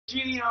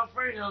Genie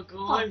Alfredo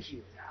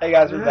collision. Hey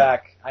guys, we're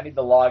back. I need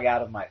to log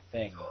out of my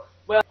thing.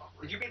 Well,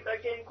 did you beat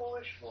that game,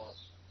 Coolish?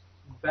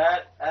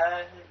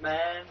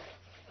 Batman,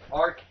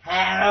 Arkham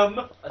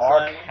Asylum.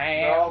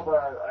 Arkham. No,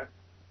 but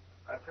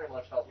I pretty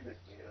much helped you get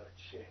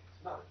a chance.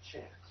 Not a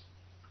chance.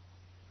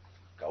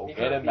 Go He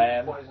get it, beat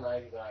man. Poison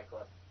Ivy guy,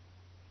 Cliff.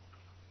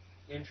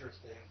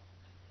 Interesting.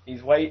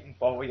 He's waiting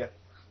for you.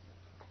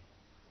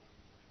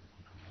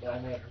 Yeah, I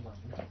made her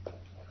money.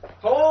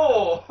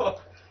 Oh,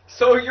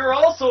 so you're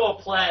also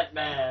a plant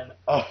man.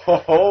 Oh, ho,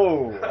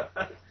 ho.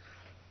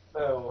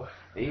 So,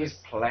 These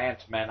plant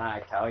men,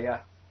 I tell ya.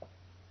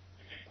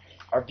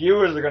 Our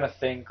viewers are gonna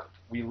think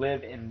we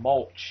live in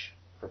mulch,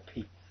 for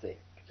Pete's sake.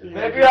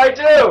 maybe I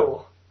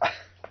do!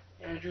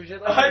 Andrew,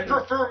 I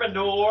prefer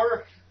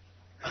manure.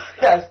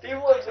 Yeah, Steve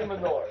lives in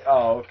Manure.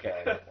 Oh,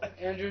 okay.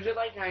 Andrew, is it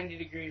like 90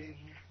 degrees in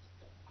here?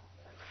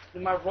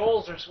 And my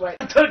rolls are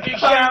sweating. Took a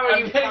shower,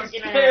 I'm you getting fucking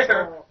scared.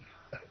 asshole.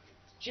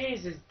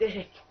 Jesus,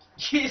 dick.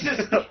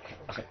 Jesus.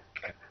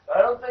 I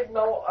don't think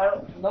no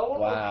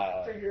one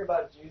Wow. would figure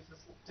about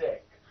Jesus'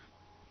 dick.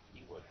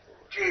 You would.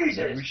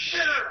 Jesus.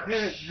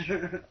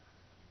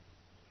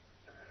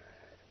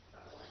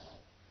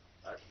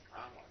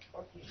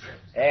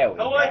 There we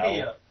No go.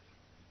 idea.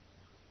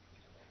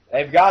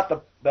 They've got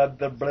the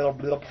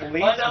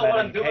policemen Find out what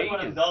I'm in doing when I'm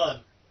cages.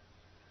 done.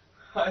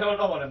 I don't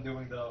know what I'm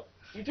doing though.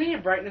 You turn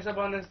your brightness up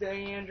on this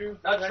thing, Andrew?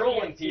 Not I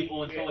trolling can't see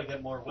people until I shit.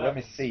 get more Let me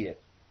weapons. see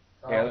it.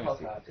 Yeah, let me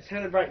see. Just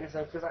turn the brightness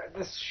up, because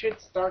this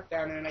shit's dark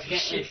down there and I can't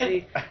really Shit.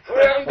 see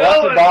where I'm Well, that's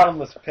a going.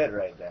 bottomless pit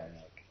right there,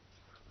 Nick.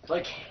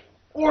 Like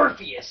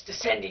Orpheus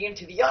descending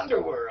into the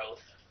underworld.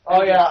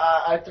 Oh yeah,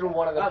 I threw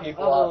one of the Up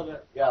people a up. little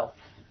bit. Yeah.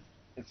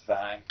 It's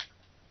fine.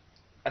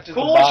 That's just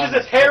Coolish is a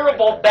bottomless pit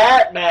terrible right there.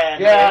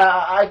 Batman.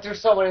 Yeah, I threw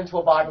someone into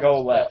a bottomless Go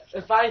pit. left.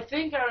 If I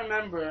think I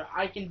remember,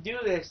 I can do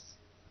this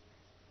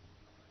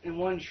in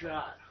one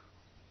shot.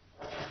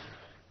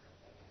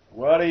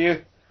 What are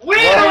you?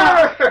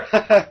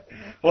 Winner!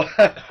 What?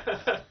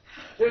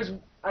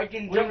 I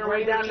can We jump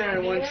right agree down with there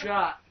in you one here?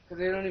 shot, because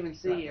they don't even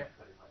see you.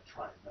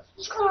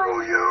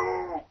 Screw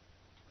you!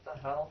 What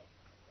the hell?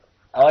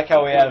 I like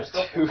how we have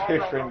two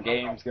different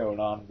games going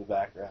on in the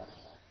background.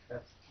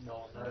 That's,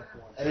 no, not a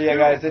one. So yeah,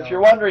 guys, if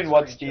you're wondering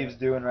what Steve's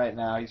doing right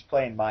now, he's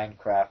playing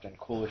Minecraft and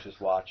Coolish is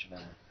watching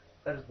him.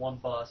 That is one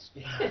bus.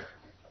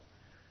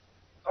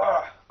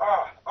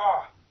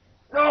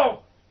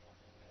 No!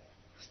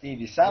 Steve,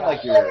 you sound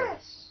like you're...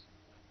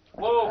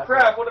 Whoa,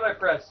 crap, what did I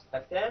press?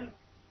 F10?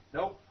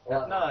 Nope.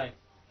 What? F9.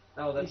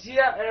 No, You that's... see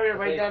that area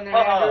right down there,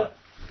 Andrew?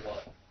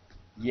 What?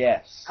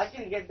 Yes. I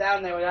can get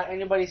down there without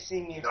anybody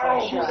seeing me.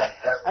 No. Shot.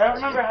 I don't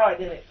remember how I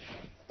did it.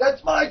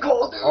 That's my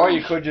call, dude! Or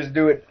you could just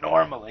do it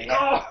normally.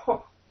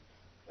 No!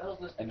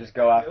 And just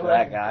go after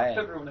that guy.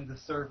 Everyone in the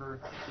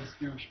server is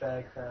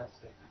douchebag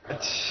tastic.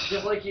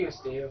 Just like you,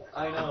 Steve.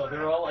 I know,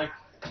 they're all like...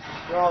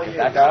 We're all you.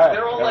 That guy?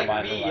 They're all Never like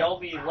mind, me, never I'll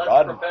be less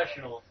God.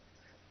 professional.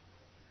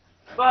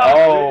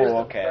 Oh, You're just a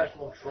okay.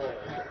 professional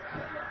troller.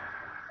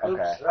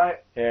 Okay. Oops, right?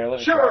 Here, let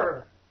me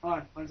Sure! Hold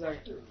on, 1 second.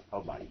 try.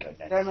 Oh my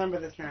goodness. I remember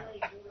this now.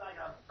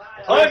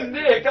 I'm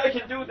Nick, I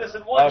can do this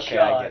in one Okay,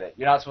 shot. I get it.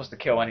 You're not supposed to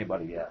kill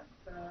anybody yet.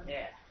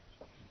 Yeah.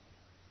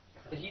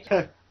 He,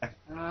 Um,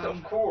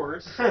 of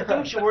course.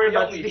 don't you worry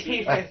about Yummy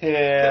Steve. tea.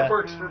 Yeah. It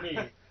works for me.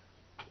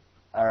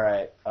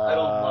 Alright. I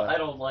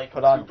don't like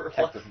Put on super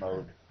protective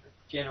mode.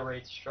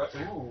 generate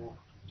structure. Ooh.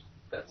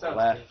 That sounds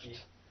Left. stinky.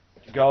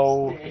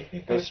 Go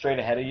straight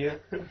ahead of you.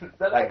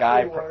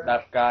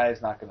 That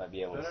guy's not gonna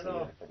be able to I see don't you.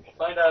 know. I'm pretty sure.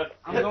 Find out.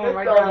 I'm going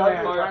right No, down there.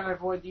 I'm I'm trying to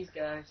avoid these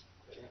guys.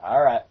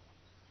 Alright.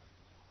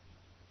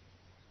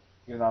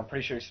 Even though I'm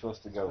pretty sure you're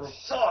supposed to go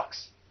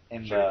Sucks.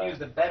 in Should have the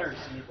used a better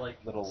seed like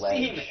little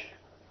Steam. ledge.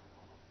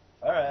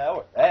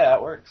 Alright, that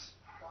works.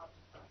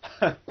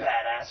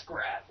 Badass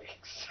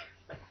graphics.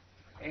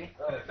 Eh?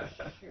 Oh,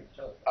 shoot.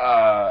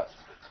 Uh,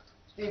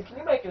 Steve, can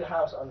you make a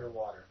house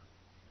underwater?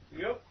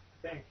 Yep.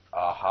 Thanks.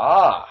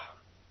 aha!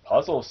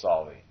 Puzzle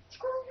solving.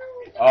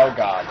 Oh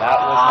god, that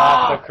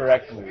was not the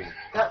correct move.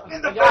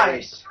 In the Guys.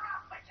 face.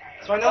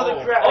 So I know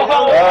the crap. Oh,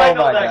 Oh, I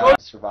know my that. god.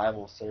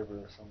 Survival server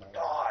or something.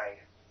 Die.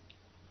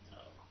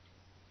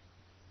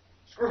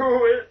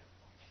 Screw it.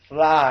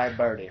 Fly,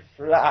 birdie,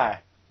 fly.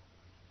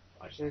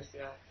 Watch this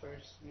guy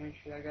first. Make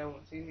sure that guy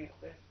won't see me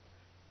up there.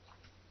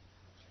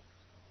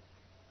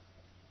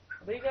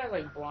 Are you guys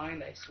like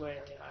blind? I swear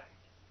they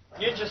are.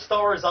 Ninja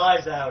star his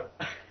eyes out.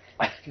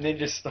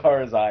 Ninja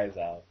star his eyes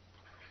out.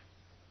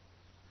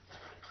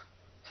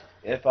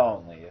 If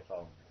only, if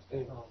only.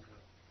 Steve.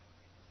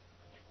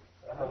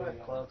 I don't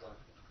have clouds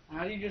on.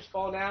 How do you just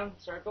fall down?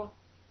 Circle?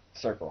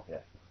 Circle, yeah.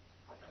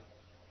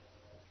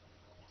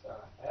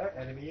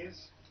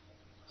 Enemies.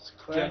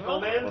 We're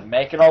Gentlemen.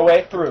 making our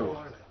way through.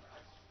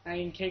 Now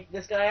you can kick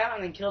this guy out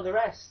and then kill the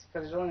rest.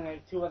 Because there's only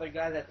like 2 other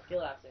guys that to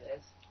kill after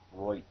this.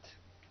 Right.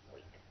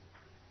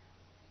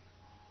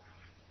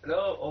 No.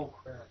 Oh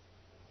crap.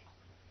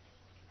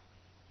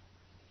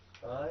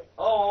 Right.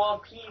 Oh, I'm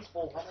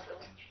peaceful.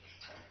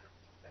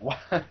 What?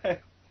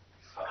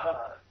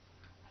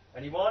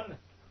 Anyone?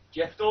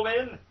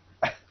 Gentlemen.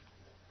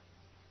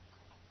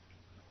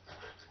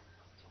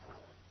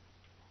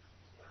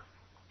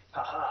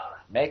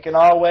 Making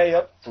our way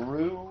up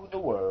through the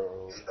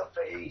world. In the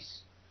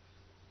face.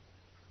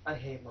 I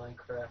hate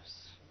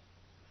Minecraft's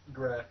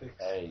graphics.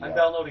 Hey, I'm yeah,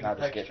 downloading now a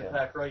just get texture him.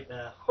 pack right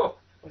now.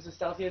 What's the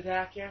stealthy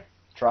attack here?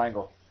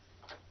 Triangle.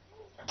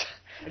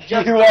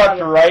 Just You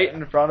walked right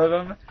in front of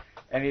him,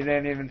 and he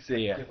didn't even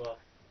see you. Give up.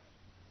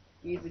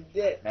 He's a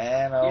dick.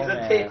 Man, oh He's a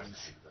man. dick.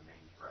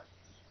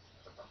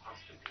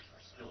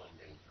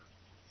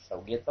 So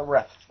get the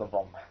rest of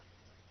them.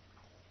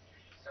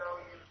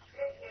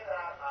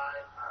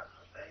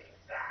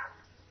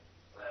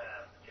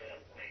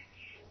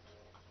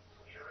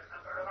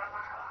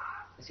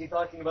 Is he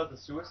talking about the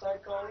suicide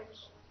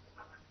college?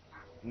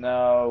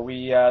 No,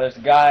 there's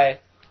a guy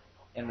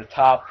in the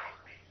top,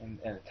 in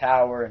the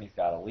tower, and he's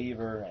got a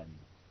lever and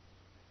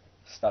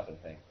stuff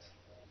and things.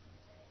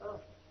 Oh.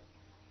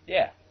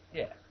 Yeah,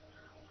 yeah.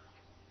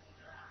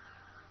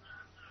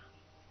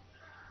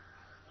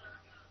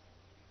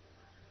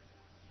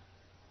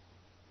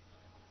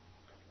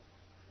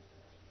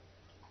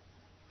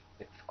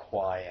 It's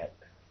quiet.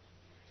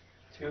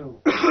 Too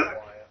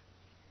quiet.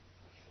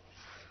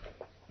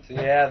 So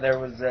yeah, there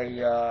was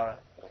a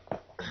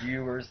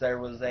viewers. There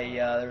was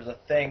a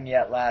thing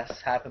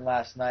happened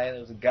last night. There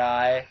was a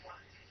guy,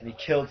 and he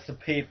killed some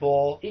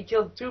people. He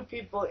killed 2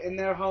 people in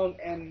their home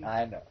in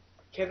I know.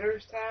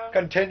 Kitterstown.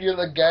 Continue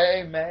the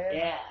game, man.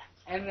 Yeah,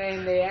 and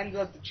then they ended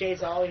up to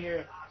chase all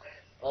here.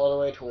 All the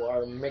way to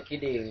our Mickey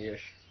D.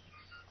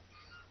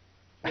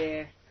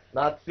 Yeah.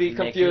 Not to be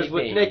confused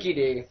with D. Nicky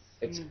D.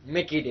 It's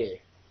Mickey D.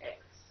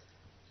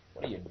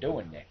 What are you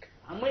doing, Nick?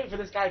 I'm waiting for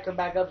this guy to come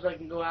back up so I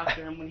can go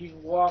after him when he's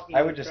walking.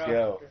 I would just across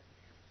go. the-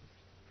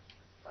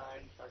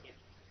 Fine, fuck it.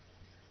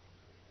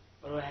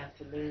 What do I have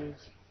to lose?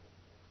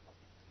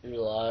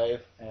 You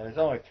live. Yeah, there's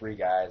only 3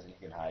 guys, and you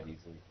can hide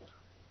easily.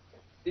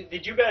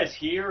 Did you guys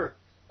hear?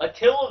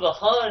 Attila the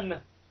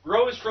Hun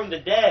rose from the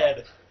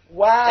dead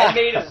Wow. and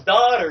made his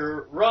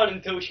daughter run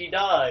until she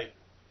died.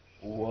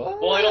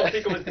 What? Well, I don't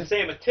think it was the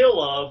same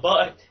Attila,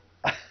 but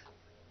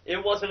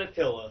it wasn't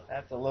Attila.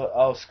 That's a little.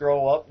 Oh,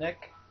 scroll up,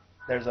 Nick.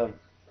 There's a.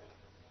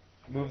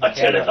 Move the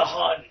Attila camera. the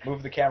Hun.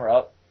 Move the camera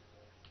up.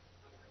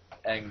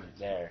 And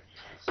there.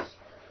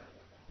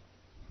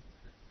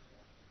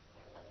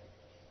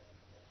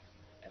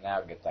 And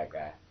now get that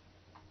guy.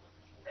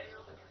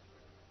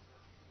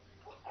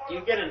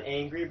 You get an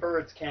Angry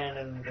Birds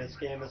cannon in this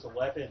game as a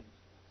weapon.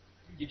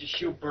 You just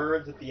shoot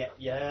birds at the end.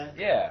 Yeah.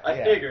 Yeah. I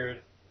yeah.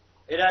 figured.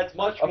 It adds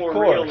much Of more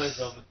course.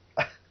 realism.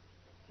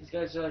 These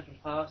guys are like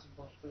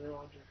impossible, so they're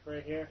all just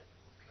right here.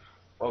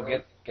 Well,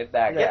 get that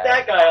guy. Get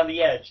that guy on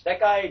the edge. That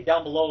guy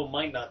down below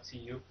might not see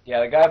you. Yeah,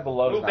 the guy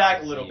below. Move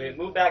back a little bit.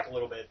 Move back a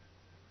little bit.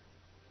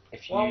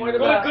 If you. Well, what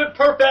Good, about- good,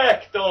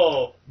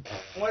 perfecto.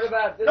 What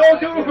about this No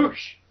guy here?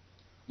 douche.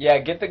 Yeah,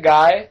 get the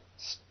guy.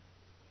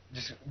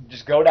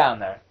 Just go down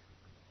there.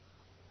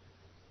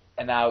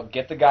 And now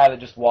get the guy that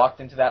just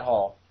walked into that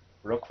hall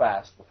real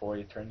fast before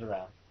he turns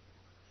around.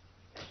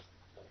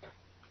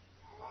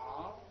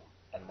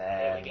 And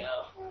There then we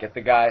go. get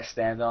the guy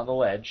standing on the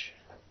ledge.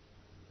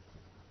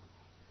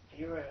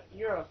 You're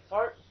a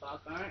fart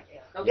fuck, aren't you?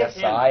 Now Yes,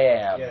 get him. I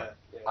am. Yeah.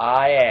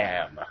 I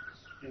am.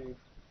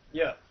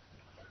 Yeah.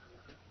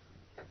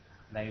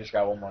 And then you just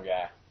got one more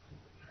guy.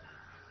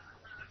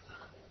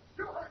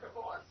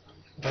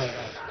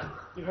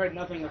 You heard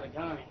nothing of the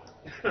gun.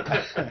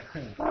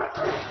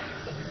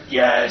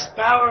 Yes,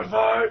 power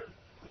fart.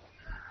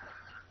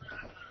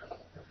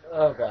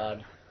 Oh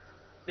God.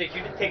 Nick,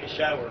 you did take a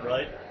shower,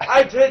 right?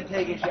 I did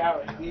take a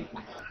shower, Steve.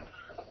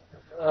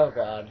 Oh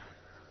God.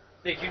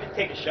 Nick, you did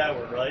take a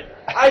shower, right?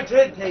 I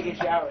did take a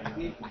shower,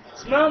 Steve.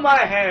 Smell my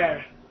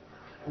hair.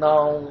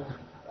 No.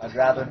 I'd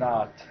rather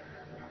not.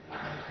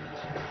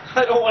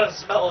 I don't want to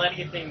smell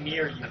anything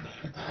near you.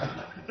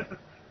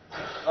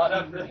 Not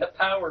after the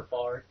power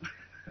fart.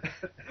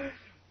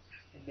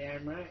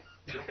 Damn right.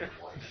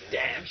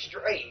 Damn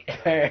straight.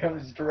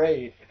 Damn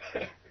straight.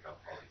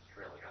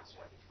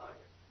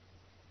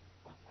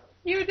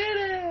 You did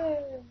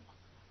it.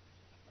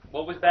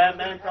 What was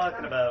Batman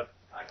talking about?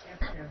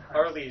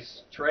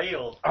 Harley's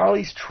trail.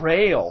 Arlie's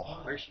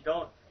Trail. Where's she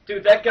going?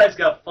 Dude, that guy's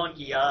got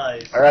funky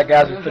eyes. Alright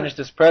guys, we finished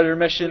this Predator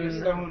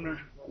mission. Stoner.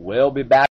 We'll be back.